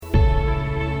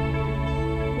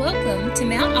Welcome to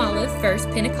Mount Olive First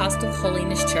Pentecostal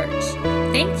Holiness Church.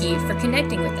 Thank you for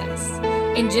connecting with us.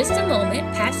 In just a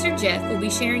moment, Pastor Jeff will be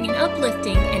sharing an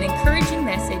uplifting and encouraging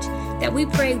message that we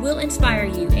pray will inspire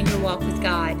you in your walk with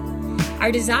God.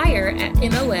 Our desire at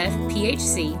MOF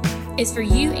PHC is for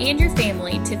you and your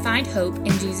family to find hope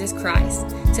in Jesus Christ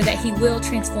so that He will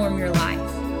transform your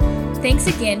life. Thanks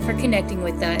again for connecting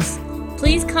with us.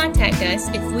 Please contact us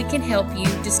if we can help you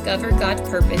discover God's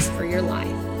purpose for your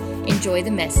life. Enjoy the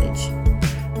message.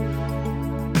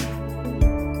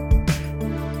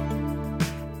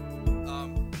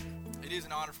 It is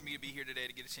an honor for me to be here today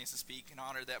to get a chance to speak. An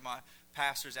honor that my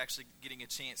pastor is actually getting a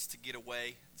chance to get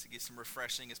away, to get some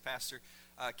refreshing. As Pastor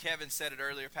Kevin said it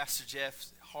earlier, Pastor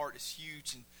Jeff's heart is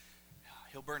huge, and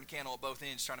he'll burn the candle at both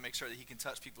ends trying to make sure that he can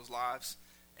touch people's lives.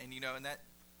 And, and that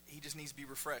he just needs to be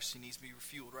refreshed. He needs to be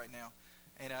refueled right now.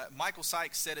 And Michael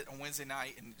Sykes said it on Wednesday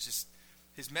night, and just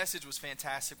his message was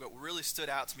fantastic. What really stood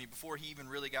out to me before he even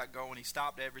really got going, he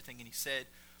stopped everything and he said,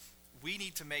 we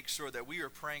need to make sure that we are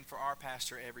praying for our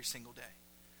pastor every single day.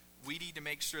 We need to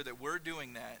make sure that we're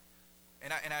doing that.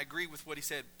 And I agree with what he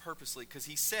said purposely, because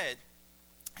he said,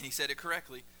 and he said it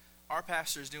correctly, our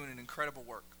pastor is doing an incredible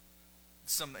work.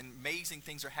 Some amazing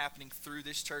things are happening through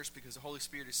this church because the Holy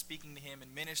Spirit is speaking to him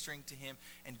and ministering to him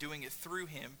and doing it through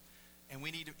him. And we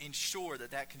need to ensure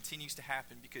that that continues to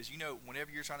happen, because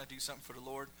whenever you're trying to do something for the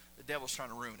Lord, the devil's trying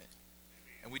to ruin it.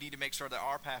 And we need to make sure that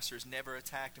our pastor is never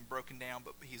attacked and broken down,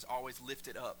 but he's always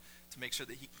lifted up to make sure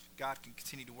that God can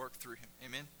continue to work through him.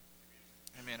 Amen?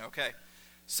 Amen. Okay.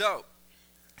 So,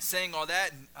 saying all that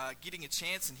and getting a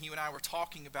chance, and he and I were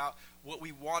talking about what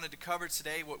we wanted to cover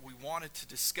today, what we wanted to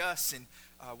discuss, and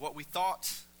what we thought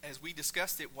as we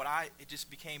discussed it, it just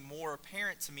became more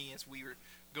apparent to me as we were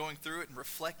going through it and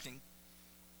reflecting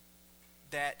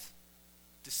that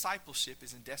discipleship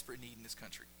is in desperate need in this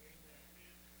country.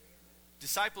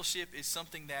 Discipleship is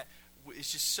something that is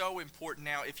just so important.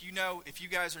 Now, if you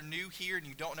guys are new here and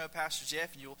you don't know Pastor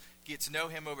Jeff, and you'll get to know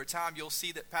him over time, you'll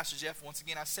see that Pastor Jeff, once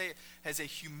again, I say it, has a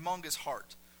humongous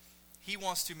heart. He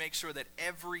wants to make sure that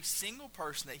every single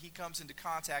person that he comes into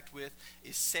contact with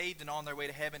is saved and on their way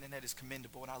to heaven, and that is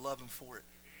commendable, and I love him for it.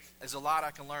 There's a lot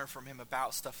I can learn from him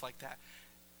about stuff like that.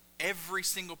 Every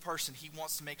single person, he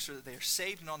wants to make sure that they are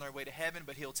saved and on their way to heaven,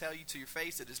 but he'll tell you to your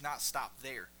face it does not stop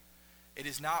there. It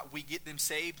is not we get them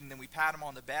saved and then we pat them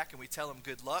on the back and we tell them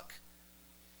good luck.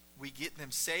 We get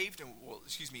them saved, and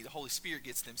the Holy Spirit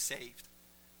gets them saved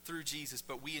through Jesus,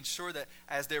 but we ensure that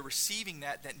as they're receiving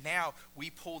that now we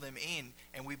pull them in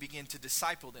and we begin to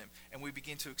disciple them, and we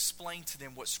begin to explain to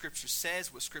them what Scripture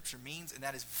says, what Scripture means, and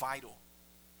that is vital.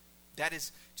 That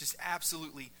is just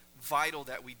absolutely vital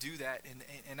that we do that,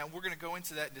 and we're going to go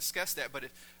into that and discuss that. But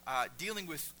dealing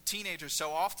with teenagers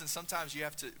so often, sometimes you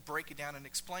have to break it down and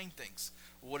explain things.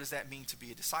 What does that mean to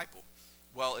be a disciple?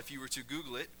 Well, if you were to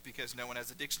Google it, because no one has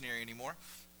a dictionary anymore,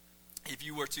 if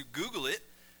you were to Google it,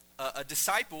 a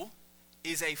disciple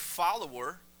is a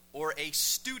follower or a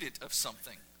student of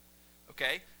something.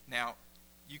 Okay? Now,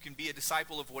 you can be a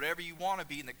disciple of whatever you want to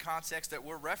be in the context that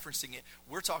we're referencing it.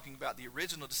 We're talking about the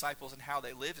original disciples and how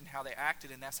they lived and how they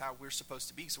acted, and that's how we're supposed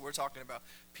to be. So we're talking about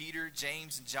Peter,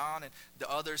 James, and John, and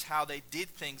the others, how they did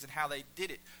things and how they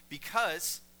did it,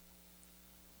 because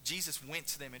Jesus went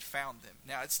to them and found them.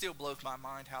 Now, it still blows my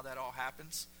mind how that all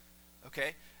happens.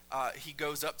 Okay? He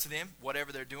goes up to them,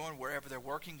 whatever they're doing, wherever they're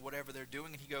working, whatever they're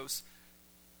doing, and he goes,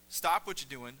 stop what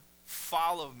you're doing,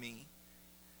 follow me,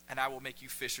 and I will make you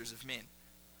fishers of men.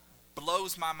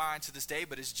 Blows my mind to this day,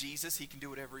 but as Jesus, he can do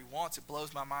whatever he wants. It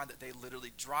blows my mind that they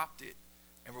literally dropped it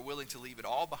and were willing to leave it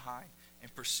all behind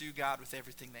and pursue God with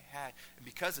everything they had. And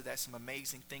because of that, some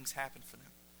amazing things happened for them.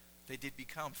 They did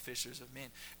become fishers of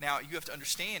men. Now, you have to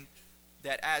understand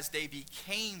that as they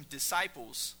became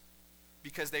disciples,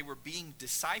 because they were being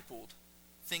discipled,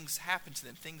 things happened to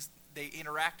them. They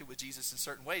interacted with Jesus in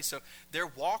certain ways. So they're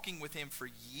walking with him for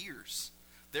years.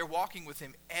 They're walking with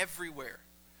him everywhere.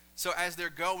 So as they're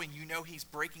going, he's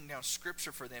breaking down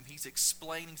Scripture for them. He's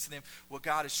explaining to them what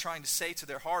God is trying to say to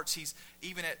their hearts. He's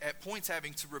even at points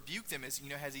having to rebuke them, as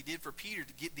he did for Peter,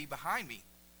 to get thee behind me.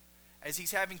 As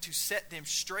he's having to set them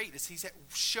straight, as he's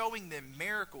showing them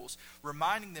miracles,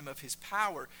 reminding them of his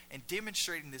power, and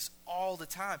demonstrating this all the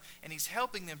time. And he's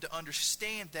helping them to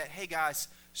understand that, hey guys,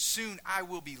 soon I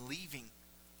will be leaving.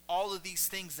 All of these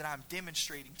things that I'm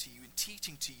demonstrating to you and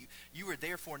teaching to you, you are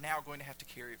therefore now going to have to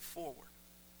carry it forward.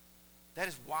 That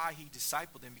is why he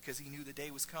discipled them, because he knew the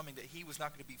day was coming that he was not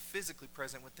going to be physically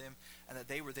present with them, and that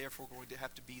they were therefore going to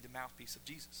have to be the mouthpiece of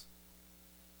Jesus.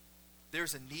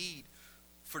 There's a need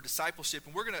for discipleship.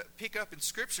 And we're going to pick up in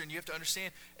Scripture, and you have to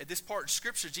understand at this part in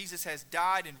Scripture, Jesus has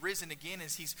died and risen again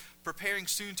as he's preparing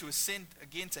soon to ascend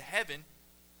again to heaven.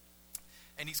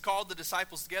 And he's called the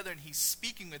disciples together, and he's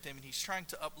speaking with them, and he's trying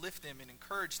to uplift them and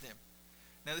encourage them.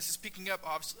 Now this is picking up,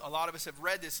 a lot of us have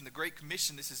read this in the Great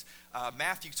Commission. This is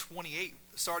Matthew 28,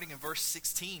 starting in verse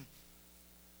 16.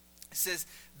 It says,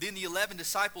 "Then the 11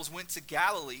 disciples went to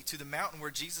Galilee, to the mountain where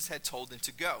Jesus had told them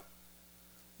to go.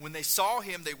 When they saw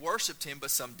him, they worshipped him, but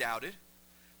some doubted.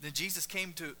 Then Jesus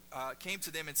came to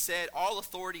them and said, 'All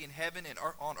authority in heaven and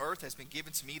on earth has been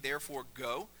given to me. Therefore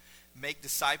go, make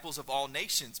disciples of all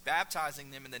nations, baptizing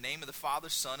them in the name of the Father,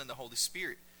 Son, and the Holy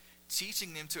Spirit,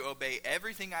 teaching them to obey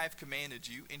everything I have commanded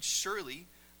you. And surely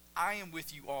I am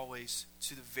with you always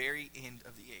to the very end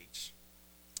of the age.'"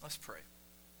 Let's pray.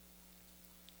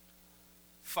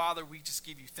 Father, we just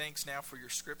give you thanks now for your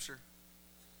Scripture.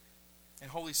 And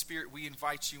Holy Spirit, we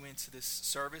invite you into this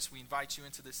service. We invite you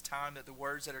into this time that the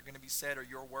words that are going to be said are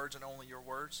your words and only your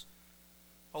words.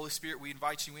 Holy Spirit, we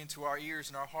invite you into our ears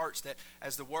and our hearts, that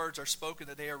as the words are spoken,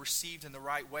 that they are received in the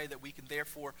right way, that we can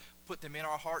therefore put them in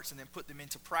our hearts and then put them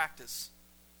into practice.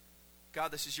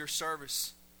 God, this is your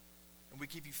service, and we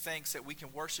give you thanks that we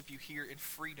can worship you here in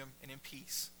freedom and in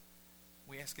peace.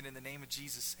 We ask it in the name of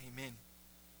Jesus. Amen.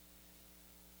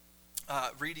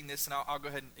 Reading this, and I'll go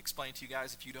ahead and explain to you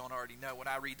guys if you don't already know. When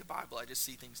I read the Bible, I just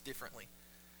see things differently.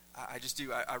 I just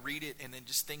do. I read it, and then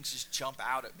things just jump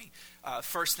out at me.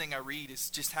 First thing I read is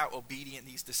just how obedient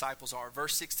these disciples are.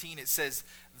 Verse 16, it says,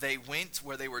 "They went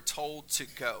where they were told to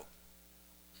go."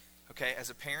 Okay, as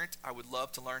a parent, I would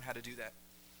love to learn how to do that.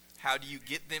 How do you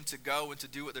get them to go and to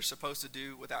do what they're supposed to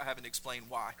do without having to explain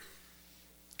why?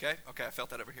 Okay, I felt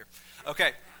that over here.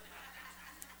 Okay.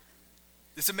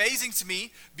 It's amazing to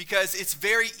me because it's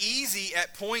very easy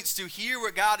at points to hear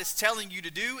what God is telling you to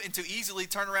do and to easily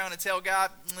turn around and tell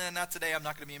God, "Not today, I'm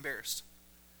not going to be embarrassed.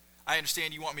 I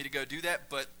understand you want me to go do that,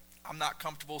 but I'm not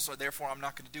comfortable, so therefore I'm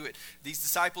not going to do it." These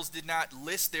disciples did not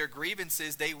list their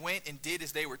grievances. They went and did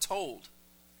as they were told.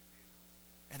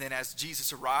 And then as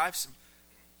Jesus arrives,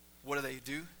 what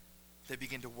do? They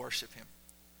begin to worship him.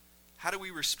 How do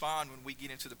we respond when we get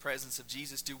into the presence of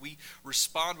Jesus? Do we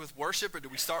respond with worship, or do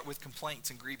we start with complaints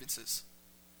and grievances?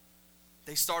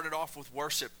 They started off with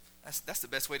worship. That's the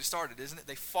best way to start it, isn't it?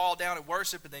 They fall down and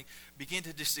worship, and they begin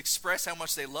to just express how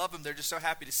much they love him. They're just so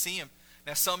happy to see him.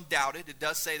 Now, some doubted. It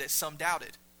does say that some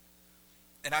doubted.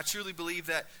 And I truly believe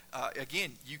that,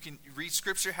 again, you can read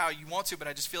Scripture how you want to, but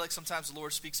I just feel like sometimes the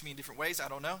Lord speaks to me in different ways. I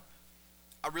don't know.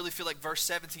 I really feel like verse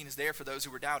 17 is there for those who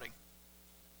were doubting.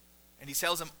 And he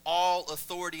tells them, "All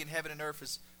authority in heaven and earth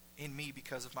is in me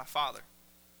because of my Father."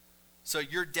 So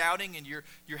you're doubting and you're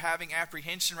having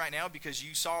apprehension right now because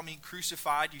you saw me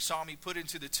crucified, you saw me put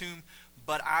into the tomb,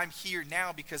 but I'm here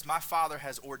now because my Father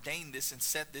has ordained this and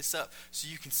set this up. So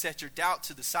you can set your doubt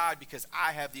to the side because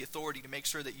I have the authority to make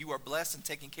sure that you are blessed and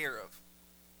taken care of.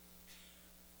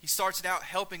 He starts it out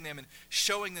helping them and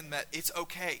showing them that it's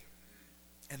okay.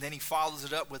 And then he follows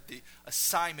it up with the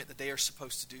assignment that they are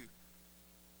supposed to do.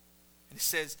 And it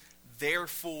says,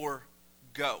 "Therefore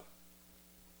go."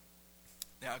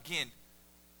 Now again,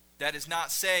 that does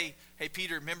not say, "Hey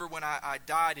Peter, remember when I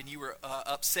died and you were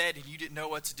upset and you didn't know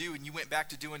what to do and you went back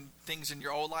to doing things in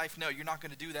your old life." No, you're not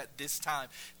going to do that this time.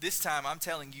 This time I'm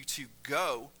telling you to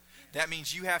go. That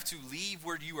means you have to leave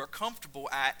where you are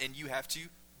comfortable at and you have to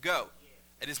go.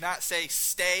 It does not say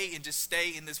stay and just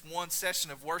stay in this one session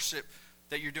of worship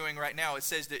that you're doing right now. It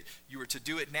says that you are to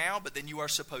do it now, but then you are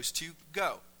supposed to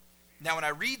go. Now, when I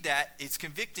read that, it's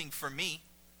convicting for me.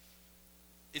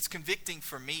 It's convicting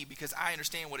for me because I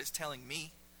understand what it's telling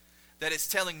me. That it's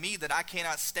telling me that I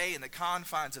cannot stay in the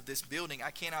confines of this building.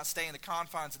 I cannot stay in the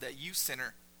confines of that youth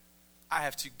center. I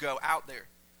have to go out there.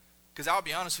 Because I'll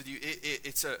be honest with you,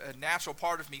 it's a natural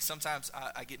part of me. Sometimes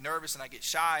I get nervous and I get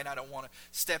shy and I don't want to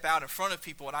step out in front of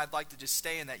people, and I'd like to just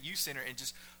stay in that youth center and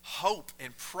just hope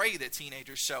and pray that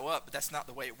teenagers show up, but that's not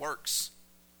the way it works.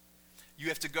 You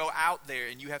have to go out there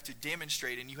and you have to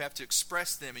demonstrate and you have to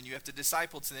express them and you have to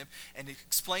disciple to them and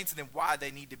explain to them why they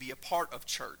need to be a part of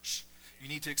church. You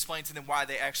need to explain to them why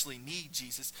they actually need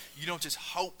Jesus. You don't just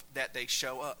hope that they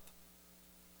show up.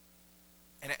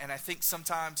 And I think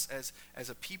sometimes as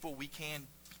a people we can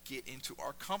get into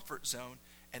our comfort zone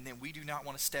and then we do not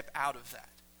want to step out of that.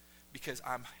 Because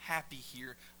I'm happy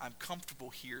here, I'm comfortable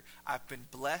here, I've been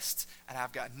blessed, and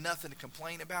I've got nothing to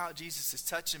complain about. Jesus is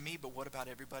touching me, but what about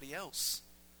everybody else?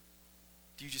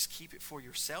 Do you just keep it for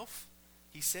yourself?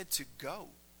 He said to go.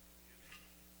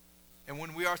 And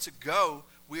when we are to go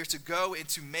and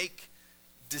to make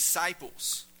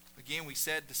disciples. Again, we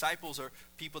said disciples are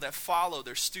people that follow.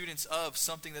 They're students of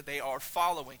something that they are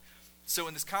following. So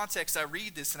in this context, I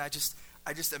read this and I just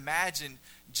imagine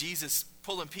Jesus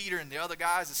pulling Peter and the other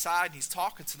guys aside, and he's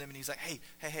talking to them, and he's like,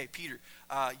 hey, Peter,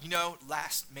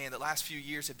 the last few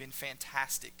years have been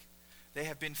fantastic. They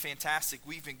have been fantastic.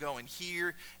 We've been going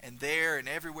here and there and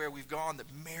everywhere we've gone. The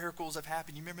miracles have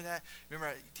happened. You remember that? Remember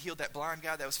I healed that blind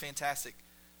guy? That was fantastic.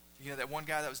 That one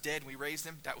guy that was dead and we raised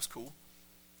him? That was cool.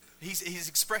 He's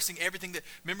expressing everything that,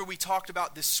 remember we talked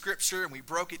about this scripture and we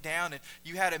broke it down and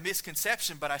you had a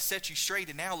misconception, but I set you straight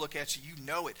and now look at you, you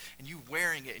know it and you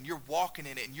wearing it and you're walking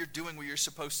in it and you're doing what you're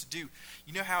supposed to do.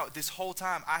 You know how this whole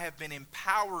time I have been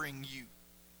empowering you.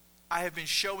 I have been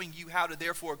showing you how to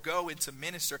therefore go and to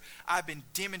minister. I've been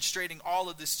demonstrating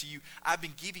all of this to you. I've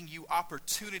been giving you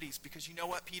opportunities because you know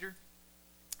what, Peter?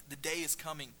 The day is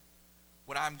coming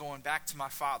when I'm going back to my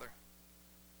Father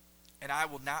and I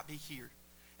will not be here.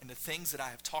 And the things that I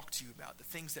have talked to you about, the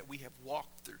things that we have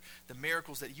walked through, the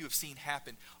miracles that you have seen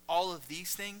happen, all of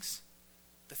these things,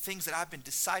 the things that I've been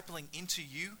discipling into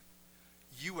you,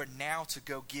 you are now to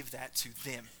go give that to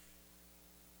them.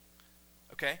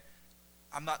 Okay?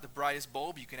 I'm not the brightest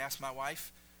bulb. You can ask my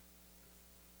wife.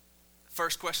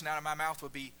 First question out of my mouth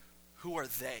would be, who are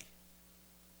they?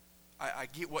 I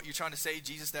get what you're trying to say,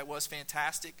 Jesus, that was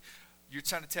fantastic. You're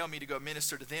trying to tell me to go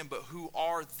minister to them, but who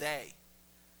are they?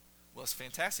 Well, it's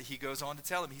fantastic. He goes on to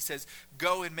tell him, he says,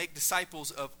 go and make disciples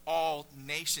of all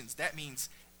nations. That means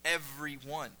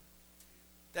everyone.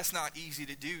 That's not easy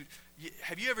to do.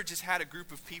 Have you ever just had a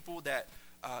group of people that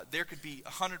there could be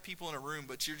 100 people in a room,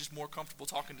 but you're just more comfortable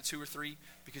talking to 2 or 3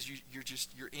 because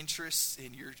your interests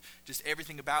and your just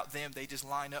everything about them, they just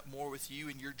line up more with you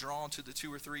and you're drawn to the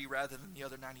 2 or 3 rather than the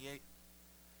other 98?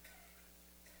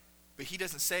 But he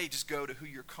doesn't say just go to who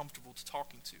you're comfortable to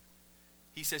talking to.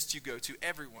 He says to go to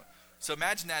everyone. So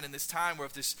imagine that in this time where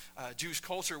this Jewish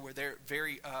culture where they're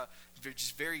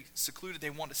just very secluded. They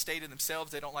want to stay to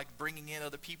themselves. They don't like bringing in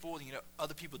other people.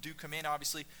 Other people do come in,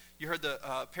 obviously. You heard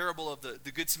the parable of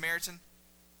the Good Samaritan?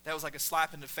 That was like a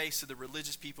slap in the face to the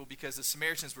religious people because the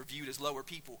Samaritans were viewed as lower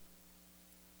people.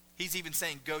 He's even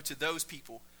saying go to those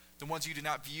people. The ones you do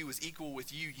not view as equal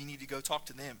with you, you need to go talk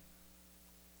to them.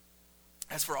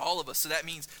 That's for all of us. So that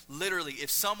means literally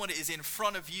if someone is in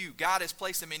front of you, God has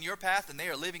placed them in your path and they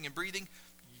are living and breathing,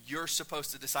 you're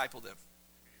supposed to disciple them.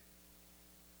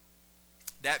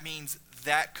 That means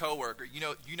that coworker, you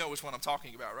know which one I'm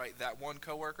talking about, right? That one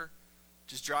coworker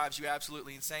just drives you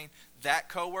absolutely insane. That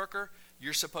coworker,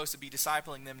 you're supposed to be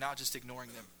discipling them, not just ignoring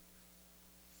them.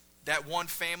 That one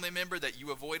family member that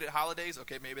you avoid at holidays,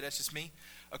 okay, maybe that's just me.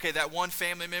 Okay, that one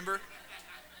family member,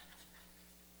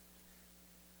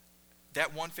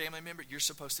 you're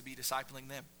supposed to be discipling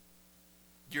them.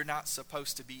 You're not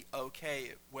supposed to be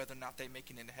okay whether or not they make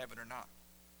it into heaven or not.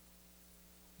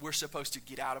 We're supposed to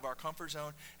get out of our comfort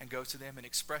zone and go to them and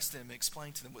express to them and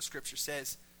explain to them what Scripture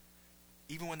says.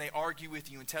 Even when they argue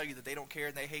with you and tell you that they don't care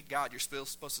and they hate God, you're still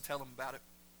supposed to tell them about it.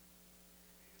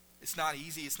 It's not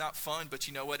easy, it's not fun, but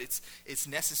you know what? It's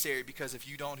necessary because if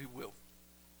you don't, who will?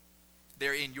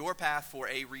 They're in your path for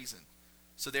a reason.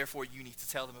 So therefore, you need to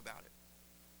tell them about it.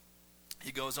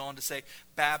 He goes on to say,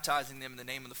 baptizing them in the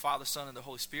name of the Father, Son, and the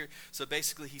Holy Spirit. So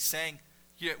basically he's saying,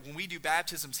 when we do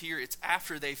baptisms here, it's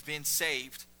after they've been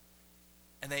saved.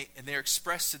 And they're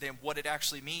expressed to them what it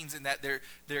actually means, and that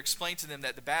they're explained to them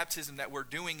that the baptism that we're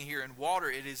doing here in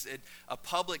water, it is a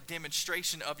public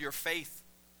demonstration of your faith.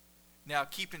 Now,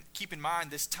 keep in mind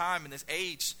this time and this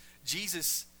age,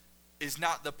 Jesus is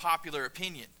not the popular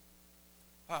opinion.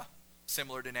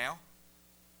 Similar to now.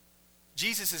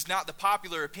 Jesus is not the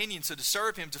popular opinion, so to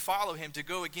serve him, to follow him, to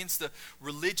go against the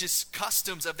religious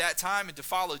customs of that time and to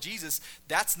follow Jesus,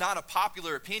 that's not a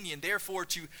popular opinion. Therefore,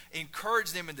 to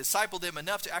encourage them and disciple them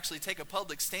enough to actually take a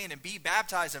public stand and be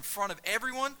baptized in front of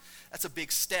everyone, that's a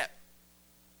big step.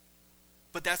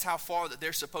 But that's how far that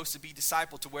they're supposed to be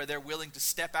discipled, to where they're willing to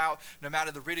step out no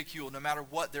matter the ridicule, no matter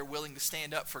what, they're willing to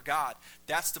stand up for God.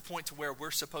 That's the point to where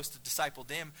we're supposed to disciple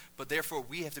them, but therefore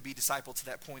we have to be discipled to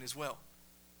that point as well.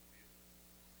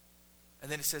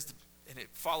 And then it says, and it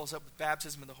follows up with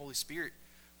baptism in the Holy Spirit.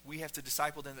 We have to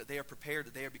disciple them that they are prepared,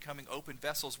 that they are becoming open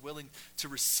vessels willing to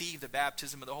receive the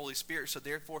baptism of the Holy Spirit, so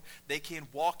therefore they can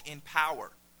walk in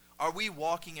power. Are we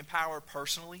walking in power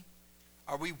personally?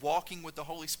 Are we walking with the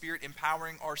Holy Spirit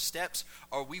empowering our steps?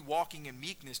 Or are we walking in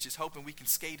meekness just hoping we can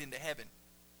skate into heaven?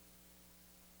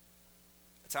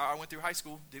 That's how I went through high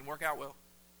school. Didn't work out well.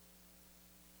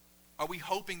 Are we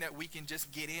hoping that we can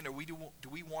just get in, or do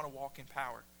we want to walk in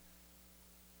power?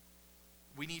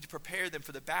 We need to prepare them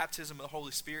for the baptism of the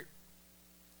Holy Spirit.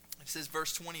 It says,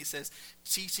 verse 20, it says,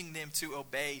 teaching them to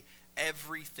obey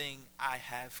everything I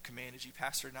have commanded you.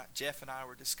 Pastor Jeff and I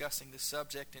were discussing this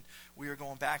subject, and we were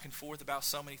going back and forth about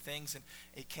so many things, and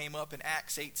it came up in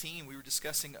Acts 18. We were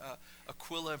discussing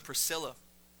Aquila and Priscilla.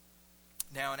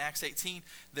 Now in Acts 18,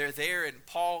 they're there, and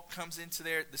Paul comes into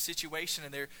the situation,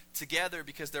 and they're together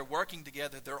because they're working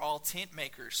together. They're all tent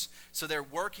makers. So they're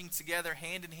working together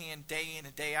hand in hand, day in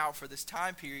and day out for this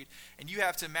time period. And you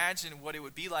have to imagine what it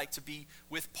would be like to be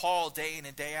with Paul day in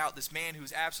and day out, this man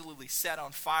who's absolutely set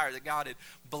on fire, that God had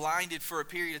blinded for a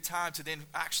period of time to then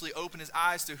actually open his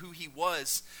eyes to who he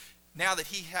was. Now that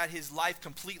he had his life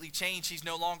completely changed, he's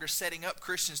no longer setting up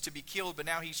Christians to be killed, but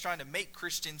now he's trying to make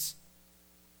Christians.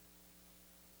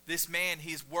 This man,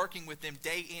 he's working with them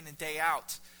day in and day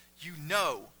out. You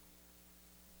know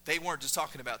they weren't just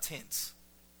talking about tents.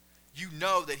 You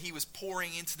know that he was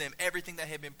pouring into them everything that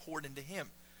had been poured into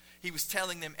him. He was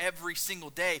telling them every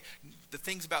single day the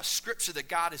things about Scripture that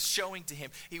God is showing to him.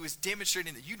 He was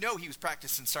demonstrating that. You know he was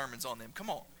practicing sermons on them.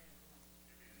 Come on.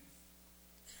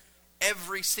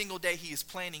 Every single day he is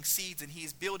planting seeds, and he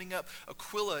is building up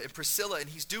Aquila and Priscilla, and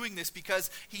he's doing this because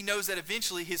he knows that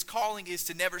eventually his calling is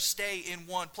to never stay in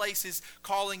one place. His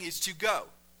calling is to go.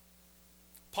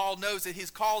 Paul knows that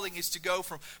his calling is to go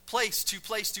from place to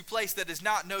place to place that does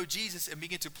not know Jesus, and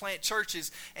begin to plant churches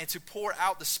and to pour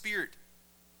out the Spirit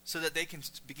so that they can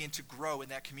begin to grow in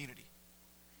that community.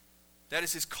 That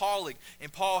is his calling.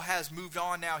 And Paul has moved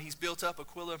on now. He's built up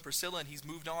Aquila and Priscilla, and he's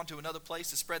moved on to another place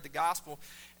to spread the gospel.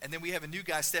 And then we have a new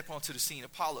guy step onto the scene,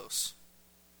 Apollos.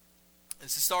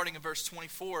 This is starting in verse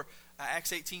 24.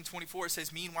 Acts 18:24, it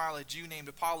says, "Meanwhile, a Jew named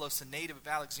Apollos, a native of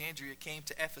Alexandria, came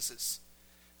to Ephesus.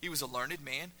 He was a learned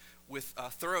man with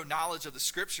a thorough knowledge of the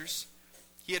Scriptures.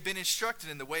 He had been instructed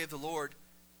in the way of the Lord,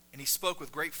 and he spoke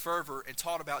with great fervor and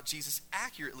taught about Jesus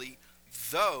accurately,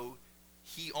 though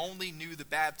he only knew the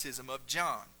baptism of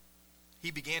John.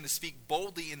 He began to speak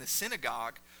boldly in the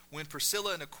synagogue. When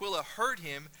Priscilla and Aquila heard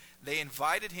him, they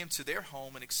invited him to their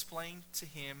home and explained to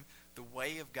him the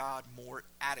way of God more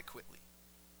adequately."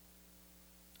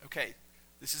 Okay,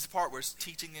 this is the part where it's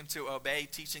teaching them to obey,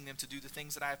 teaching them to do the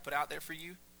things that I have put out there for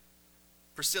you.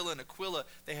 Priscilla and Aquila,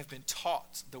 they have been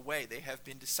taught the way. They have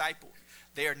been discipled.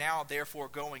 They are now therefore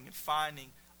going and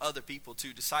finding other people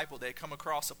to disciple. They come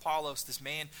across Apollos, this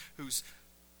man who's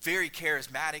very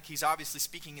charismatic. He's obviously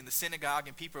speaking in the synagogue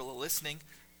and people are listening.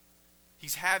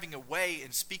 He's having a way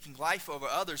and speaking life over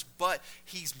others, but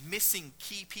he's missing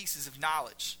key pieces of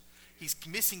knowledge. He's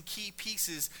missing key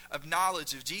pieces of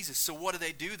knowledge of Jesus. So what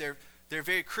do? They're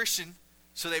very Christian,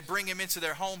 so they bring him into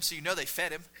their home, so you know they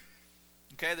fed him.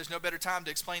 Okay, there's no better time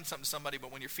to explain something to somebody,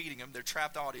 but when you're feeding them, they're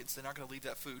trapped audience. They're not going to leave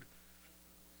that food.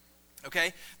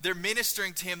 Okay, they're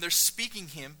ministering to him. They're speaking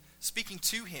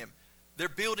to him. They're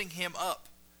building him up.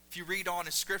 If you read on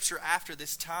in Scripture after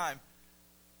this time,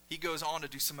 he goes on to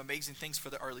do some amazing things for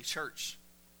the early church.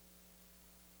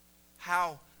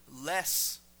 How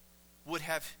less would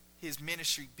have his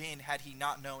ministry been had he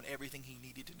not known everything he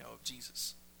needed to know of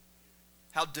Jesus?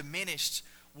 How diminished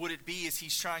would it be as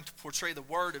he's trying to portray the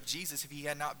word of Jesus if he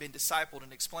had not been discipled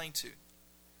and explained to?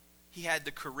 He had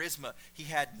the charisma, he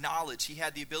had knowledge, he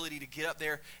had the ability to get up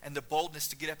there and the boldness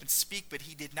to get up and speak, but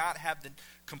he did not have the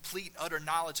complete, utter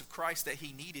knowledge of Christ that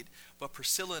he needed. But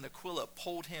Priscilla and Aquila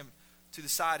pulled him to the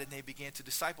side, and they began to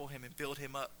disciple him and build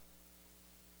him up.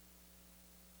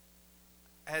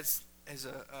 As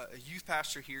a youth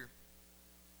pastor here,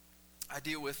 I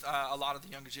deal with a lot of the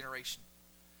younger generation.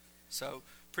 So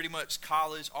pretty much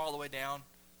college all the way down.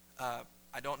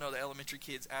 I don't know the elementary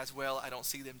kids as well. I don't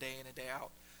see them day in and day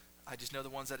out. I just know the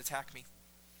ones that attack me.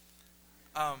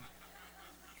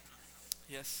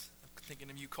 Yes, I'm thinking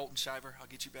of you, Colton Shiver. I'll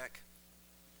get you back.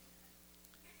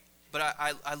 But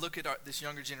I look at this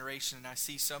younger generation, and I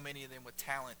see so many of them with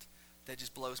talent that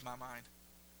just blows my mind.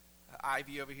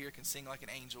 Ivy over here can sing like an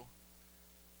angel.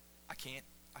 I can't.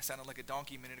 I sounded like a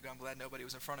donkey a minute ago. I'm glad nobody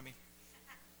was in front of me.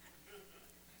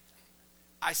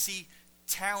 I see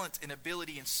talent and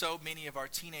ability in so many of our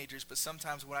teenagers, but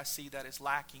sometimes what I see that is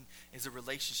lacking is a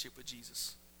relationship with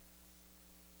Jesus.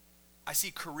 I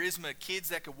see charisma, kids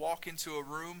that could walk into a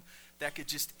room that could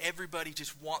just, everybody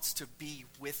just wants to be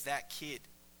with that kid.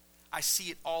 I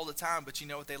see it all the time, but you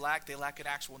know what they lack? They lack an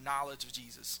actual knowledge of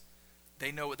Jesus.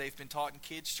 They know what they've been taught in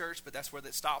kids' church, but that's where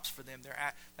that stops for them.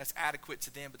 That's adequate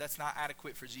to them, but that's not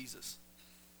adequate for Jesus.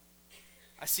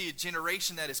 I see a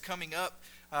generation that is coming up.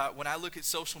 When I look at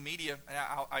social media, and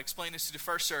I explained this to the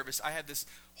first service, I have this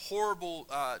horrible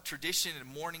tradition and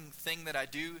morning thing that I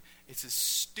do. It's as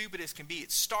stupid as can be.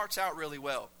 It starts out really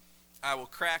well. I will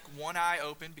crack one eye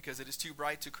open because it is too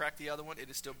bright to crack the other one. It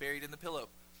is still buried in the pillow.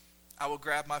 I will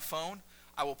grab my phone.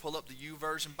 I will pull up the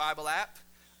YouVersion Bible app.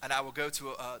 and I will go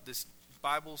to this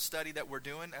Bible study that we're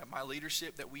doing at my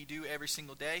leadership that we do every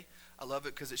single day. I love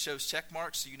it because it shows check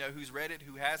marks so you know who's read it,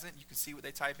 who hasn't. You can see what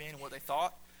they type in and what they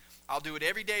thought. I'll do it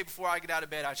every day before I get out of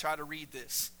bed. I try to read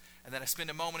this, and then I spend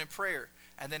a moment in prayer.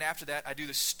 And then after that, I do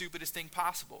the stupidest thing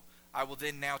possible. I will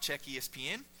then now check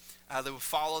ESPN. They will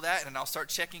follow that, and I'll start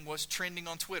checking what's trending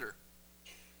on Twitter.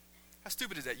 How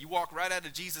stupid is that? You walk right out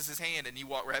of Jesus' hand, and you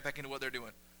walk right back into what they're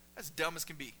doing. That's dumb as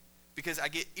can be, because I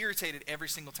get irritated every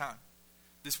single time.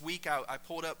 This week, I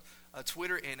pulled up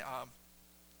Twitter, and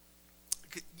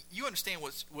you understand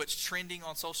what's trending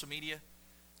on social media?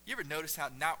 You ever notice how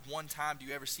not one time do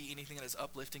you ever see anything that is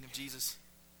uplifting of Jesus?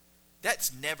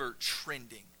 That's never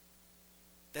trending.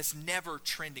 That's never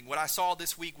trending. What I saw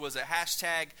this week was a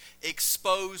hashtag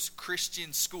expose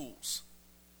Christian schools.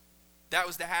 That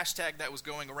was the hashtag that was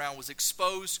going around, was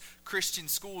expose Christian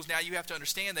schools. Now you have to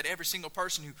understand that every single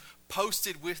person who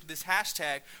posted with this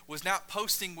hashtag was not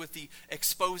posting with the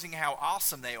exposing how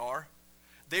awesome they are.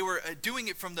 They were doing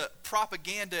it from the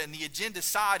propaganda and the agenda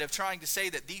side of trying to say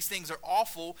that these things are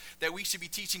awful, that we should be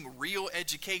teaching real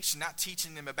education, not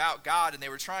teaching them about God. And they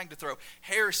were trying to throw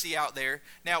heresy out there.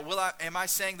 Now, am I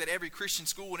saying that every Christian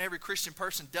school and every Christian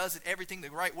person does everything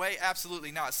the right way?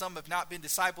 Absolutely not. Some have not been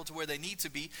discipled to where they need to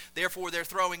be. Therefore, they're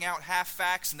throwing out half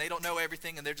facts and they don't know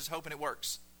everything and they're just hoping it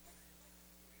works.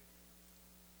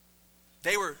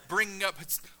 They were bringing up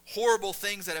horrible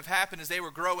things that have happened as they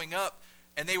were growing up.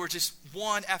 And they were just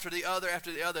one after the other,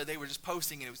 they were just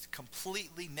posting, and it was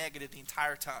completely negative the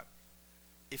entire time.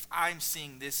 If I'm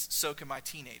seeing this, so can my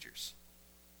teenagers.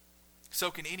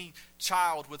 So can any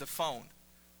child with a phone.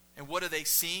 And what are they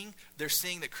seeing? They're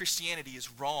seeing that Christianity is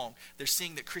wrong. They're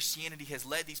seeing that Christianity has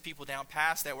led these people down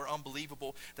paths that were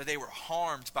unbelievable, that they were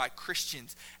harmed by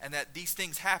Christians, and that these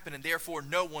things happen, and therefore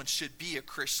no one should be a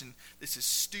Christian. This is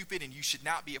stupid, and you should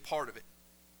not be a part of it.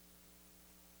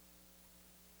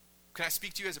 Can I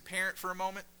speak to you as a parent for a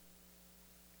moment?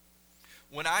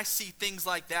 When I see things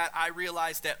like that, I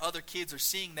realize that other kids are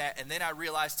seeing that, and then I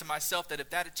realize to myself that if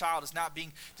that child is not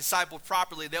being discipled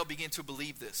properly, they'll begin to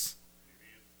believe this.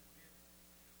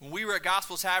 When we were at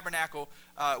Gospel Tabernacle,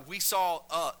 we saw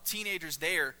teenagers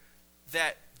there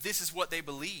that this is what they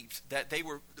believed, that they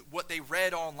were what they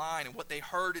read online and what they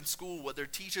heard in school, what their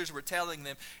teachers were telling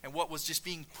them, and what was just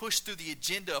being pushed through the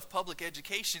agenda of public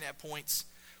education at points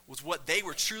was what they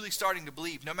were truly starting to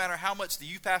believe. No matter how much the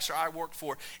youth pastor I worked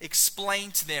for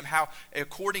explained to them how,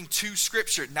 according to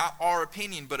Scripture, not our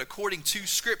opinion, but according to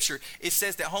Scripture, it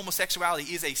says that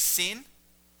homosexuality is a sin,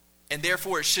 and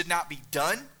therefore it should not be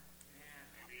done.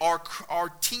 Our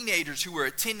teenagers who were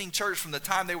attending church from the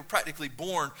time they were practically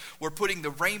born were putting the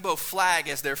rainbow flag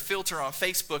as their filter on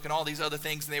Facebook and all these other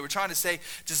things, and they were trying to say,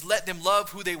 just let them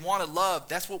love who they want to love.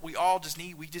 That's what we all just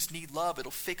need. We just need love.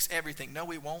 It'll fix everything.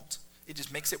 No, it won't. It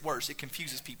just makes it worse. It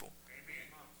confuses people.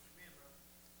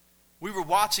 We were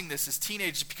watching this as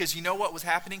teenagers because you know what was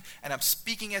happening? And I'm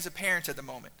speaking as a parent at the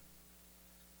moment.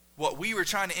 What we were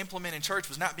trying to implement in church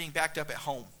was not being backed up at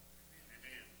home.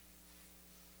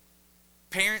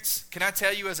 Parents, can I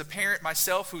tell you as a parent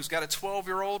myself who's got a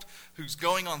 12-year-old who's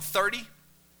going on 30,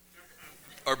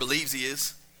 or believes he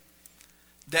is,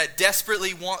 that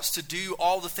desperately wants to do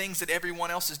all the things that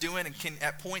everyone else is doing and can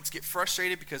at points get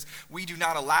frustrated because we do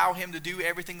not allow him to do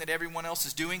everything that everyone else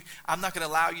is doing. I'm not going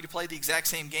to allow you to play the exact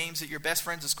same games that your best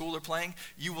friends in school are playing.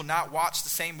 You will not watch the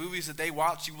same movies that they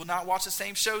watch. You will not watch the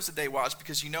same shows that they watch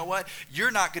because you know what?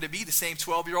 You're not going to be the same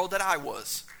 12-year-old that I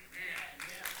was.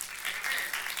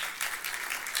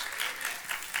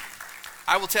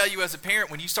 I will tell you as a parent,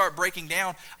 when you start breaking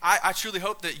down, I truly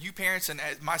hope that you parents, and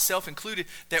myself included,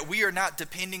 that we are not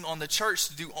depending on the church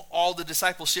to do all the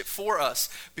discipleship for us.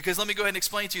 Because let me go ahead and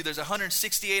explain to you, there's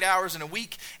 168 hours in a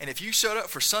week, and if you showed up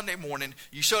for Sunday morning,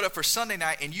 you showed up for Sunday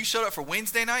night, and you showed up for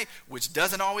Wednesday night, which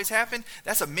doesn't always happen,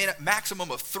 that's a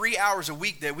maximum of 3 hours a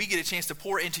week that we get a chance to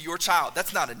pour into your child.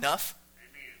 That's not enough.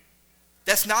 Amen.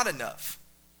 That's not enough.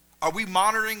 Are we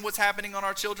monitoring what's happening on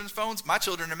our children's phones? My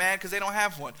children are mad because they don't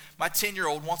have one. My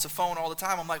 10-year-old wants a phone all the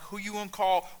time. I'm like, who you gonna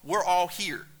call? We're all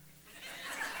here.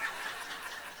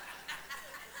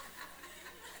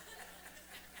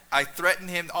 I threaten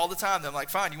him all the time. I'm like,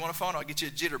 fine, you want a phone? I'll get you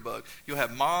a jitterbug. You'll have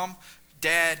mom,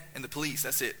 dad, and the police.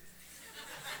 That's it.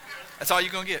 That's all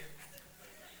you're gonna get.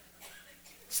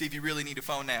 See if you really need a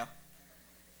phone now.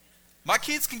 My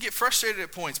kids can get frustrated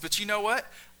at points, but you know what?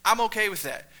 I'm okay with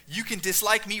that. You can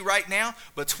dislike me right now,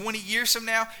 but 20 years from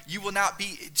now, you will not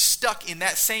be stuck in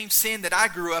that same sin that I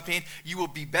grew up in. You will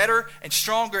be better and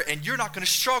stronger, and you're not going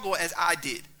to struggle as I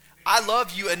did. I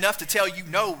love you enough to tell you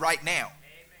no right now.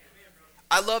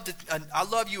 I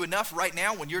love you enough right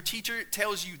now when your teacher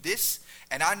tells you this,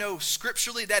 and I know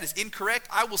scripturally that is incorrect,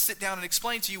 I will sit down and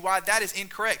explain to you why that is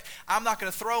incorrect. I'm not going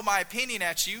to throw my opinion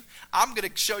at you. I'm going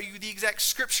to show you the exact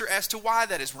scripture as to why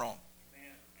that is wrong.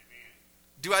 Amen.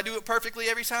 Do I do it perfectly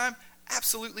every time?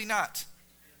 Absolutely not.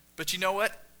 But you know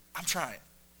what? I'm trying.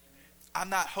 I'm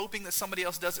not hoping that somebody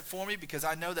else does it for me, because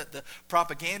I know that the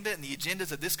propaganda and the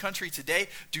agendas of this country today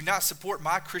do not support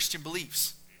my Christian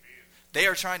beliefs. They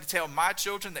are trying to tell my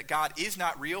children that God is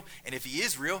not real, and if he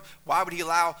is real, why would he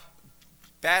allow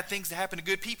bad things to happen to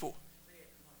good people?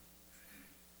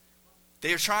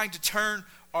 They are trying to turn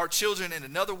our children in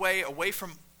another way, away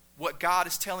from what God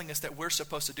is telling us that we're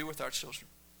supposed to do with our children.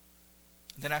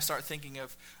 Then I start thinking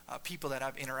of people that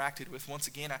I've interacted with. Once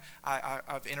again,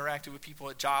 I've interacted with people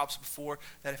at jobs before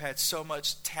that have had so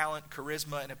much talent,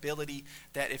 charisma, and ability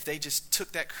that if they just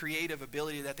took that creative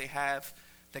ability that they have,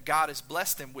 that God has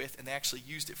blessed them with, and they actually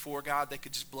used it for God, they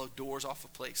could just blow doors off a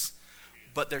place.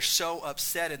 But they're so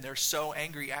upset and they're so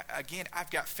angry. Again,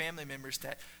 I've got family members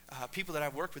that, people that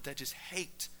I've worked with that just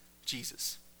hate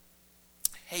Jesus.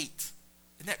 Hate.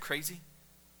 Isn't that crazy?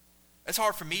 It's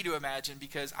hard for me to imagine,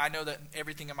 because I know that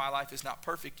everything in my life is not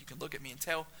perfect. You can look at me and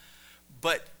tell.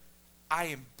 But I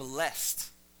am blessed.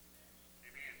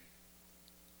 Amen.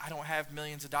 I don't have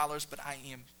millions of dollars, but I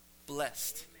am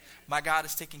blessed. Amen. My God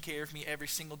is taking care of me every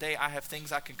single day. I have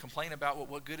things I can complain about. Well,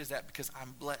 what good is that? Because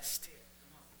I'm blessed.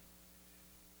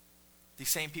 These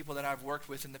same people that I've worked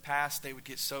with in the past, they would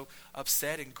get so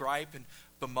upset and gripe and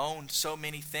bemoan so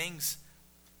many things.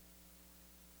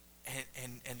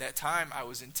 And that time I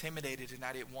was intimidated and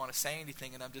I didn't want to say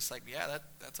anything, and I'm just like, yeah,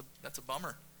 that's a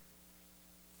bummer.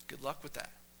 Good luck with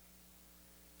that.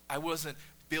 I wasn't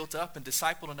built up and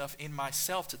discipled enough in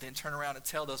myself to then turn around and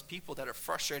tell those people that are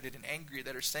frustrated and angry,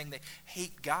 that are saying they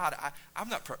hate God.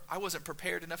 I wasn't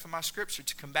prepared enough in my scripture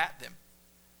to combat them.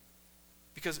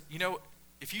 Because,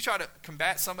 if you try to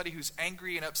combat somebody who's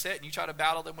angry and upset and you try to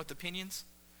battle them with opinions,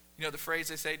 the phrase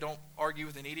they say, don't argue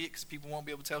with an idiot because people won't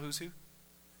be able to tell who's who.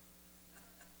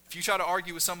 If you try to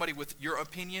argue with somebody with your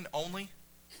opinion only,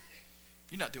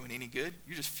 you're not doing any good.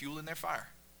 You're just fueling their fire.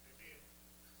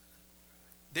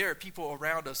 There are people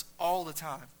around us all the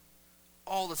time,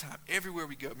 everywhere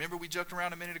we go. Remember we joked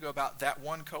around a minute ago about that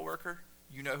one coworker?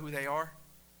 You know who they are?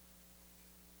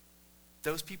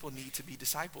 Those people need to be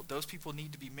discipled. Those people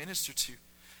need to be ministered to.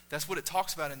 That's what it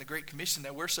talks about in the Great Commission,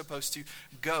 that we're supposed to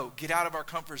go, get out of our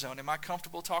comfort zone. Am I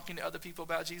comfortable talking to other people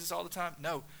about Jesus all the time?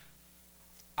 No.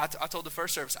 I told the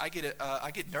first service, I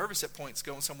get nervous at points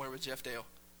going somewhere with Jeff Dale.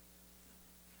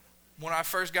 When I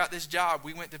first got this job,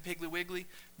 we went to Piggly Wiggly.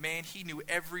 Man, he knew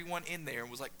everyone in there and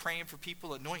was like praying for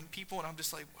people, anointing people, and I'm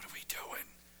just like, what are we doing?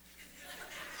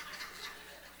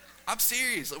 I'm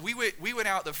serious. We went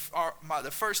out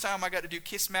the first time I got to do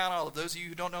Kiss Mount Olive. Those of you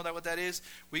who don't know what that is,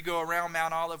 we go around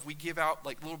Mount Olive. We give out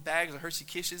like little bags of Hershey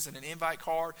Kisses and an invite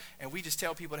card, and we just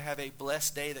tell people to have a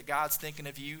blessed day, that God's thinking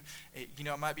of you. It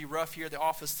might be rough here at the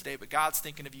office today, but God's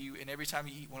thinking of you, and every time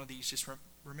you eat one of these, just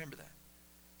remember that.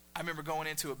 I remember going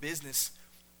into a business,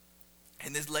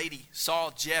 and this lady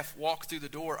saw Jeff walk through the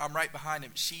door. I'm right behind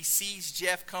him. She sees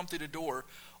Jeff come through the door.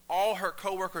 All her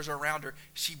coworkers are around her.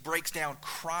 She breaks down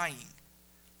crying,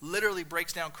 literally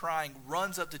breaks down crying,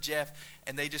 runs up to Jeff,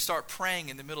 and they just start praying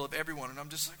in the middle of everyone. And I'm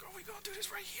just like, are we going to do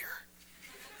this right here?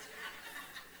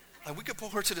 Like, we could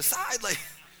pull her to the side. Like,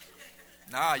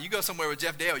 nah, you go somewhere with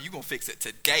Jeff Dale, you're going to fix it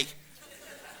today.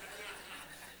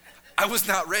 I was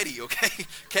not ready, okay?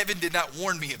 Kevin did not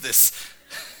warn me of this.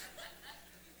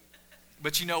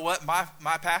 But you know what? My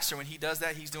pastor, when he does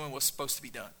that, he's doing what's supposed to be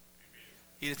done.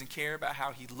 He doesn't care about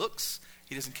how he looks.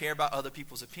 He doesn't care about other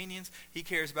people's opinions. He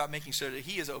cares about making sure that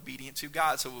he is obedient to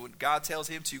God. So when God tells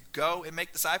him to go and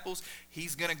make disciples,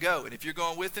 he's going to go. And if you're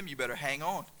going with him, you better hang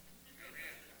on.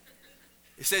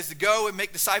 It says to go and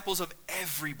make disciples of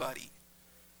everybody.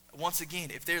 Once again,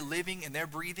 if they're living and they're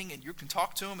breathing and you can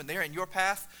talk to them and they're in your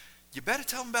path, you better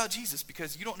tell them about Jesus,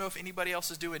 because you don't know if anybody else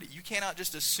is doing it. You cannot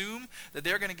just assume that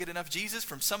they're going to get enough Jesus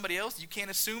from somebody else. You can't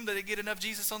assume that they get enough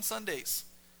Jesus on Sundays.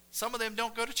 Some of them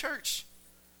don't go to church.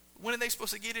 When are they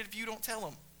supposed to get it if you don't tell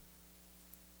them?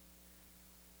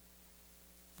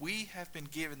 We have been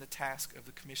given the task of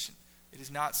the commission. It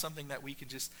is not something that we can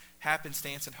just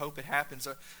happenstance and hope it happens.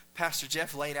 Pastor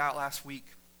Jeff laid out last week.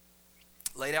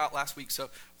 So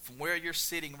from where you're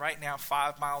sitting right now,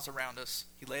 5 miles around us,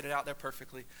 he laid it out there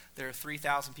perfectly. There are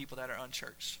 3,000 people that are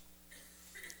unchurched.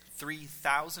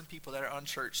 3,000 people that are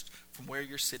unchurched from where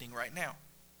you're sitting right now.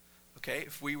 Okay,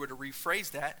 if we were to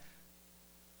rephrase that,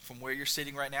 from where you're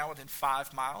sitting right now within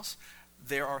 5 miles,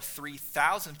 there are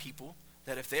 3,000 people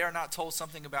that if they are not told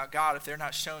something about God, if they're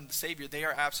not shown the Savior, they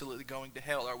are absolutely going to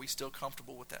hell. Are we still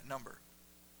comfortable with that number?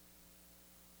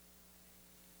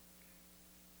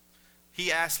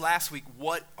 He asked last week,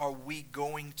 what are we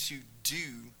going to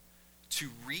do to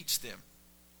reach them?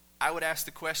 I would ask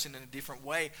the question in a different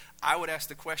way. I would ask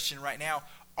the question right now,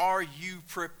 are you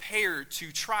prepared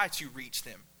to try to reach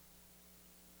them?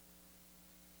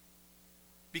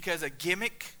 Because a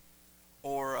gimmick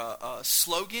or a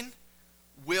slogan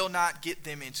will not get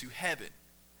them into heaven.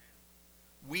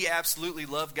 We absolutely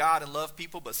love God and love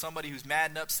people, but somebody who's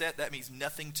mad and upset, that means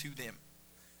nothing to them.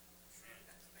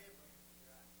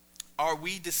 Are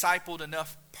we discipled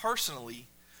enough personally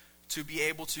to be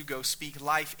able to go speak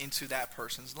life into that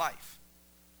person's life?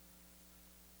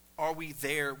 Are we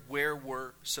there where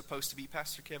we're supposed to be?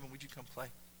 Pastor Kevin, would you come play?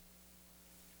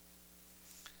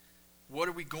 What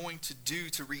are we going to do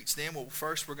to reach them? Well,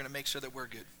 first, we're going to make sure that we're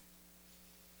good.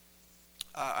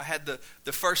 I had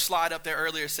the first slide up there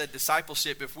earlier said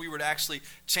discipleship. If we were to actually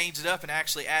change it up and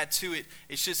actually add to it,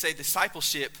 it should say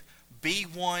discipleship, be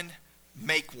one,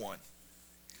 make one.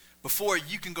 Before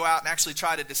you can go out and actually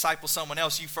try to disciple someone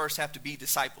else, you first have to be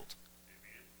discipled.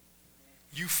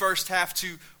 You first have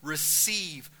to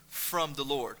receive from the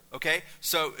Lord, okay?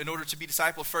 So in order to be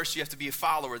discipled, first you have to be a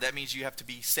follower. That means you have to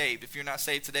be saved. If you're not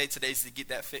saved today, today's the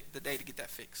day to get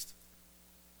that fixed.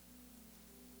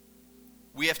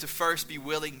 We have to first be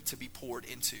willing to be poured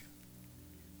into.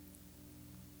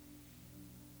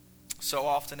 So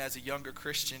often as a younger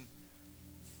Christian,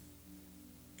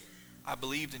 I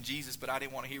believed in Jesus, but I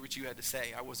didn't want to hear what you had to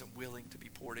say. I wasn't willing to be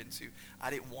poured into.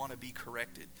 I didn't want to be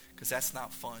corrected because that's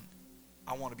not fun.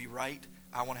 I want to be right.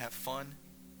 I want to have fun.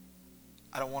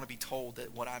 I don't want to be told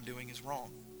that what I'm doing is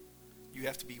wrong. You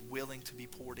have to be willing to be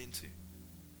poured into.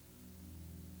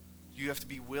 You have to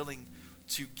be willing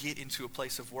to get into a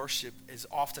place of worship as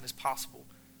often as possible.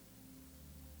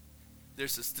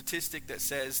 There's a statistic that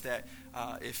says that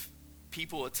if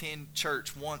people attend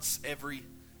church once every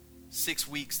 6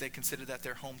 weeks, they consider that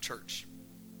their home church.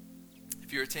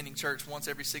 If you're attending church once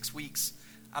every 6 weeks,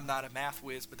 I'm not a math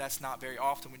whiz, but that's not very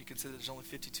often when you consider there's only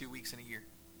 52 weeks in a year.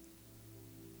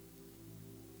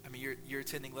 I mean, you're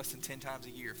attending less than 10 times a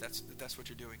year if that's what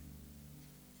you're doing.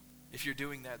 If you're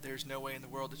doing that, there's no way in the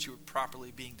world that you are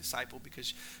properly being discipled,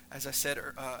 because as I said,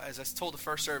 as I told the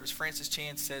first service, Francis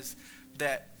Chan says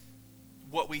that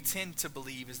what we tend to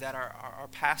believe is that our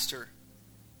pastor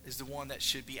is the one that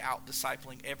should be out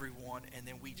discipling everyone, and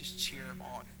then we just cheer him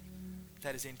on.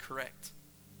 That is incorrect.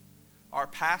 Our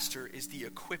pastor is the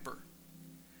equipper.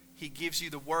 He gives you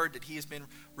the word that he has been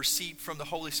received from the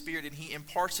Holy Spirit, and he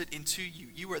imparts it into you.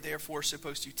 You are therefore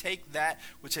supposed to take that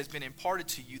which has been imparted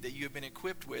to you, that you have been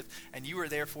equipped with, and you are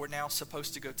therefore now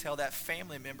supposed to go tell that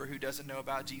family member who doesn't know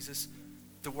about Jesus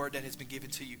the word that has been given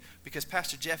to you. Because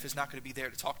Pastor Jeff is not going to be there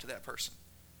to talk to that person.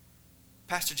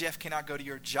 Pastor Jeff cannot go to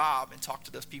your job and talk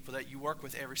to those people that you work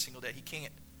with every single day. He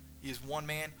can't. He is one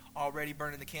man already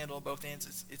burning the candle at both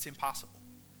ends. It's impossible.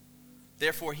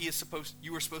 Therefore, you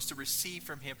are supposed to receive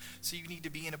from him. So you need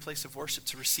to be in a place of worship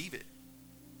to receive it.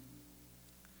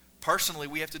 Personally,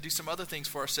 we have to do some other things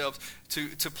for ourselves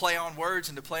to play on words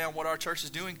and to play on what our church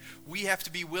is doing. We have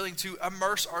to be willing to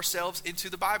immerse ourselves into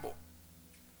the Bible.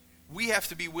 We have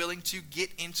to be willing to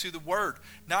get into the Word,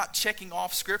 not checking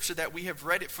off Scripture that we have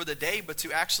read it for the day, but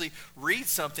to actually read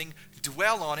something,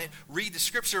 dwell on it, read the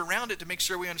Scripture around it to make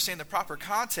sure we understand the proper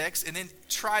context, and then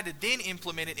try to then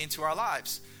implement it into our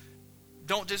lives.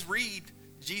 Don't just read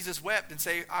Jesus wept and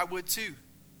say, I would too.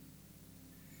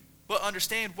 But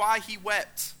understand why he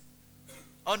wept.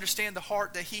 Understand the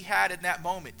heart that he had in that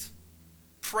moment.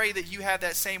 Pray that you have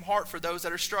that same heart for those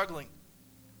that are struggling.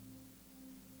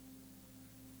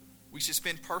 We should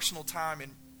spend personal time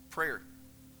in prayer.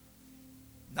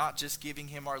 Not just giving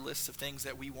him our list of things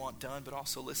that we want done, but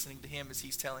also listening to him as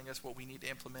he's telling us what we need to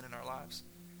implement in our lives.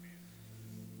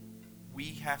 We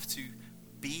have to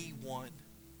be one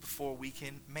before we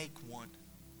can make one.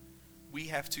 We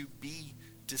have to be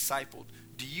discipled.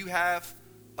 Do you have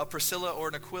a Priscilla or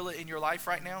an Aquila in your life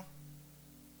right now?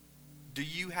 Do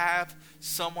you have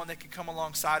someone that can come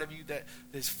alongside of you that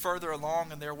is further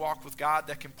along in their walk with God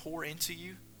that can pour into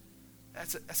you?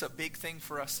 That's a big thing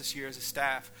for us this year as a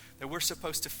staff, that we're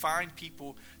supposed to find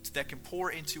people that can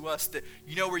pour into us, that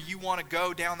you know where you want to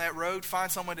go down that road, find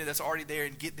somebody that's already there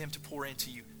and get them to pour into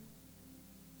you.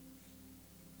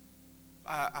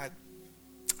 I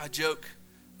joke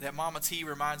that Mama T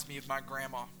reminds me of my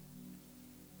grandma.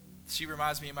 She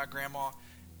reminds me of my grandma.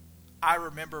 I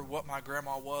remember what my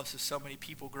grandma was to so many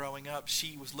people growing up.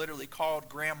 She was literally called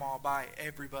grandma by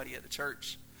everybody at the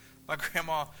church. My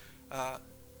grandma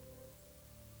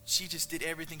she just did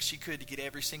everything she could to get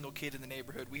every single kid in the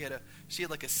neighborhood. She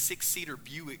had like a 6-seater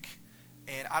Buick,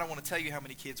 and I don't want to tell you how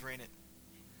many kids were in it.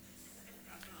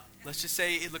 Let's just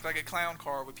say it looked like a clown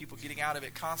car with people getting out of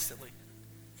it constantly.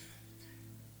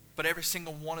 But every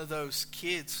single one of those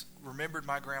kids remembered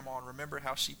my grandma and remembered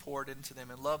how she poured into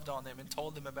them and loved on them and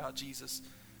told them about Jesus.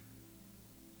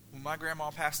 When my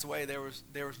grandma passed away, there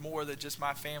was more than just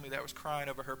my family that was crying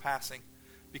over her passing,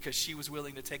 because she was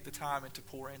willing to take the time and to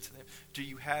pour into them. Do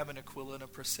you have an Aquila and a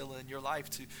Priscilla in your life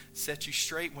to set you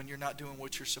straight when you're not doing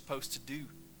what you're supposed to do?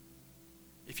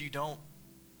 If you don't,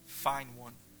 find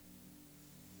one.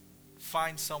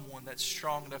 Find someone that's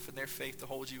strong enough in their faith to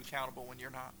hold you accountable when you're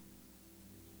not.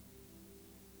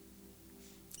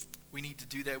 We need to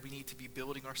do that. We need to be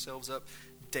building ourselves up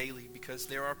daily, because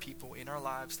there are people in our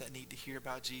lives that need to hear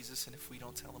about Jesus, and if we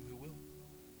don't tell them, who will?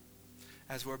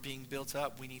 As we're being built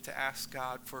up, we need to ask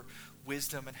God for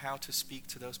wisdom and how to speak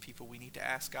to those people. We need to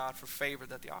ask God for favor,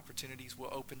 that the opportunities will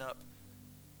open up,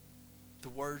 the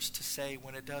words to say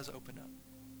when it does open up.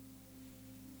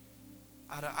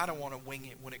 I don't want to wing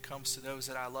it when it comes to those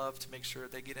that I love to make sure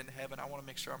they get into heaven. I want to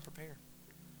make sure I'm prepared.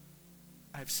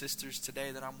 I have sisters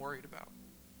today that I'm worried about.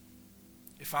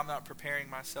 If I'm not preparing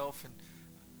myself, and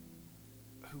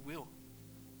who will?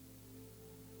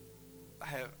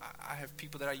 I have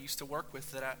people that I used to work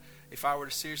with that if I were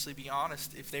to seriously be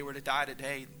honest, if they were to die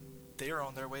today, they are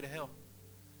on their way to hell.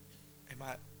 Am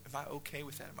I okay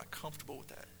with that? Am I comfortable with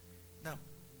that? No.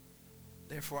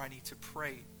 Therefore, I need to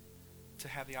pray to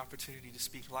have the opportunity to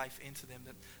speak life into them,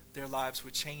 that their lives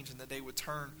would change and that they would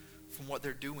turn from what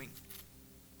they're doing.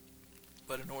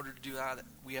 But in order to do that,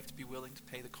 we have to be willing to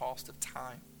pay the cost of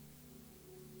time.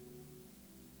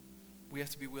 We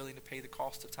have to be willing to pay the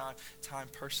cost of time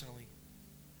personally,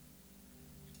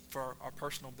 for our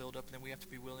personal build-up, and then we have to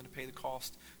be willing to pay the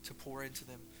cost to pour into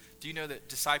them. Do you know that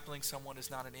discipling someone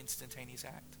is not an instantaneous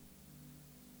act?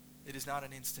 It is not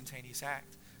an instantaneous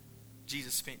act.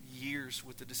 Jesus spent years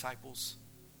with the disciples.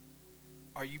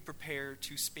 Are you prepared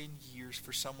to spend years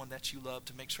for someone that you love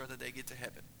to make sure that they get to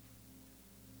heaven?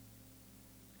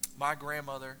 My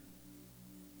grandmother,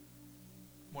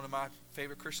 one of my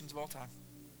favorite Christians of all time,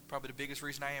 probably the biggest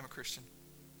reason I am a Christian,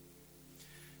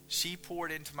 she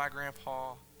poured into my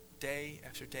grandpa day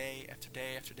after day after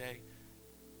day after day.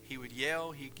 He would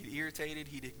yell, he'd get irritated,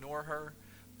 he'd ignore her,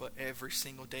 but every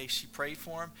single day she prayed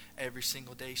for him. Every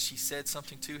single day she said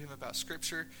something to him about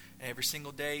Scripture. And every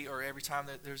single day, or every time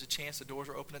that there was a chance the doors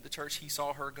were open at the church, he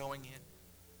saw her going in.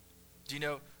 Do you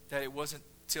know that it wasn't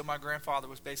till my grandfather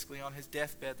was basically on his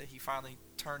deathbed that he finally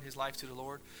turned his life to the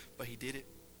Lord? But he did it.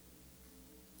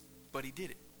 But he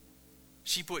did it.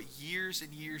 She put years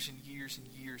and years and years and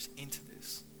years into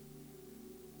this.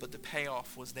 But the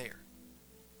payoff was there.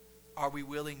 Are we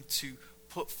willing to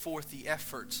put forth the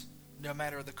effort no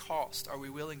matter the cost? Are we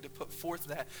willing to put forth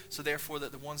that, so therefore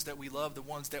that the ones that we love, the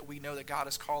ones that we know that God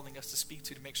is calling us to speak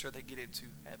to make sure they get into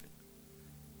heaven?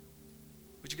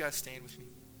 Would you guys stand with me?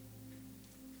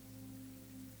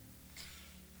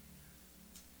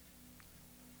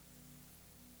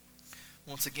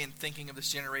 Once again, thinking of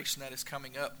this generation that is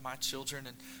coming up, my children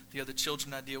and the other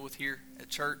children I deal with here at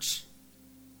church.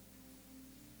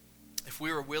 If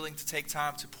we were willing to take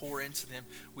time to pour into them,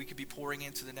 we could be pouring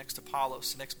into the next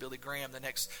Apollos, the next Billy Graham, the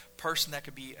next person that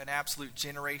could be an absolute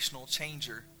generational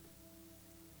changer.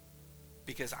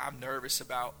 Because I'm nervous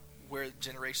about where the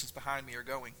generations behind me are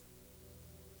going.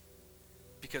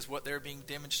 Because what they're being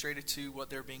demonstrated to, what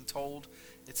they're being told,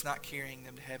 it's not carrying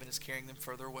them to heaven, it's carrying them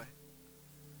further away.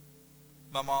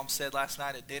 My mom said last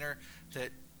night at dinner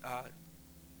that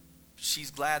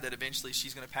she's glad that eventually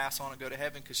she's going to pass on and go to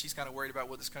heaven, because she's kind of worried about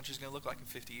what this country is going to look like in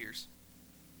 50 years.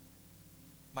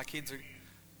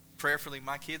 Prayerfully,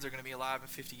 my kids are going to be alive in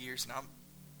 50 years, and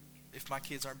if my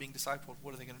kids aren't being discipled,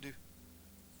 what are they going to do?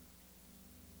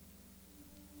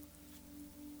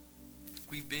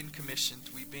 We've been commissioned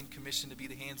to be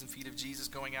the hands and feet of Jesus,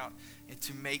 going out and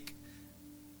to make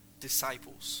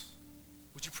disciples.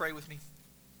 Would you pray with me?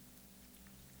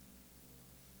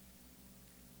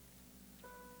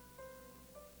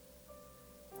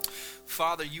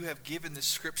 Father, you have given this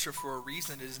scripture for a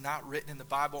reason. It is not written in the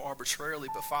Bible arbitrarily,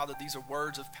 but Father, these are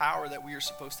words of power that we are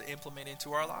supposed to implement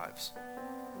into our lives.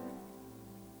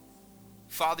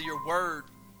 Father, your word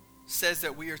says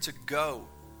that we are to go,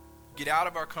 get out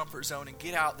of our comfort zone and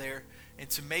get out there and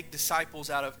to make disciples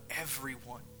out of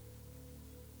everyone.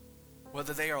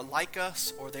 Whether they are like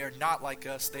us or they are not like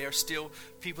us, they are still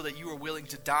people that you are willing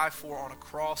to die for on a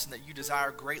cross and that you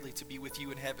desire greatly to be with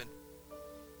you in heaven.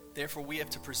 Therefore, we have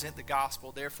to present the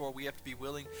gospel. Therefore, we have to be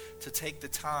willing to take the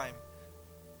time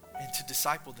and to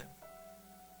disciple them.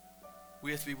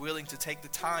 We have to be willing to take the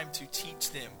time to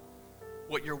teach them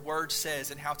what your word says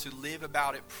and how to live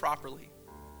about it properly.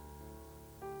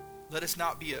 Let us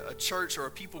not be a church or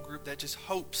a people group that just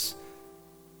hopes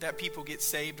that people get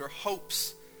saved or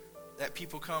hopes that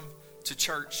people come to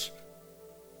church.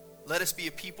 Let us be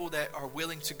a people that are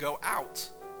willing to go out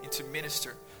and to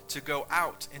minister, to go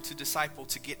out and to disciple,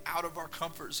 to get out of our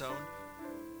comfort zone,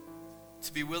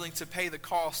 to be willing to pay the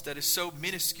cost that is so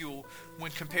minuscule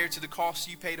when compared to the cost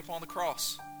you paid upon the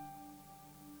cross.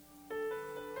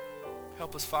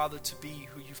 Help us, Father, to be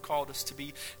who you've called us to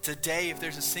be. Today, if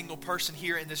there's a single person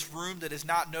here in this room that does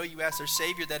not know you as their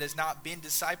Savior, that has not been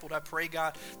discipled, I pray,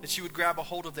 God, that you would grab a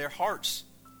hold of their hearts.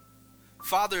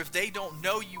 Father, if they don't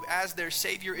know you as their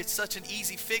Savior, it's such an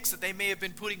easy fix that they may have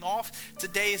been putting off.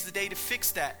 Today is the day to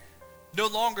fix that. No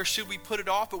longer should we put it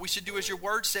off, but we should do as your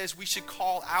word says. We should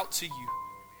call out to you.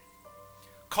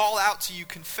 Call out to you,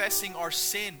 confessing our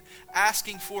sin,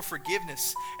 asking for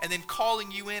forgiveness, and then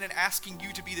calling you in and asking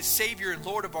you to be the Savior and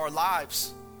Lord of our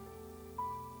lives.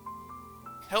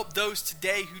 Help those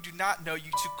today who do not know you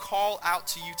to call out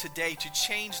to you today, to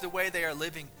change the way they are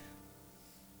living.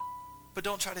 But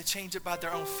don't try to change it by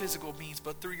their own physical means,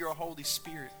 but through your Holy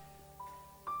Spirit.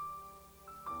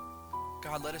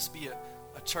 God, let us be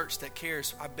a church that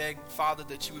cares. I beg, Father,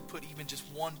 that you would put even just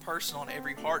one person on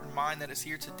every heart and mind that is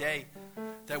here today,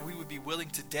 that we would be willing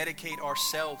to dedicate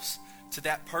ourselves to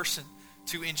that person,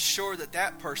 to ensure that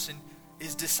that person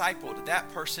is discipled, that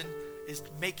person is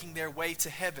making their way to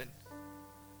heaven.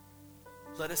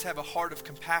 Let us have a heart of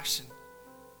compassion.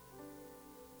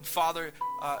 And Father,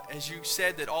 as you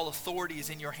said that all authority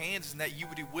is in your hands and that you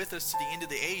would be with us to the end of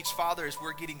the age, Father, as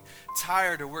we're getting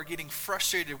tired or we're getting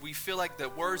frustrated, we feel like the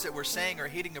words that we're saying are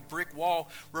hitting a brick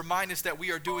wall, remind us that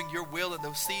we are doing your will and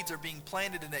those seeds are being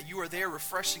planted and that you are there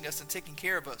refreshing us and taking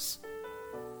care of us.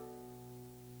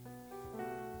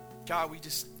 God, we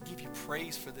just give you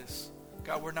praise for this.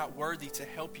 God, we're not worthy to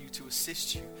help you, to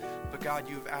assist you, but God,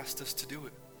 you have asked us to do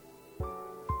it.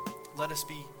 Let us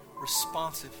be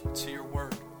responsive to your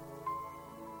word.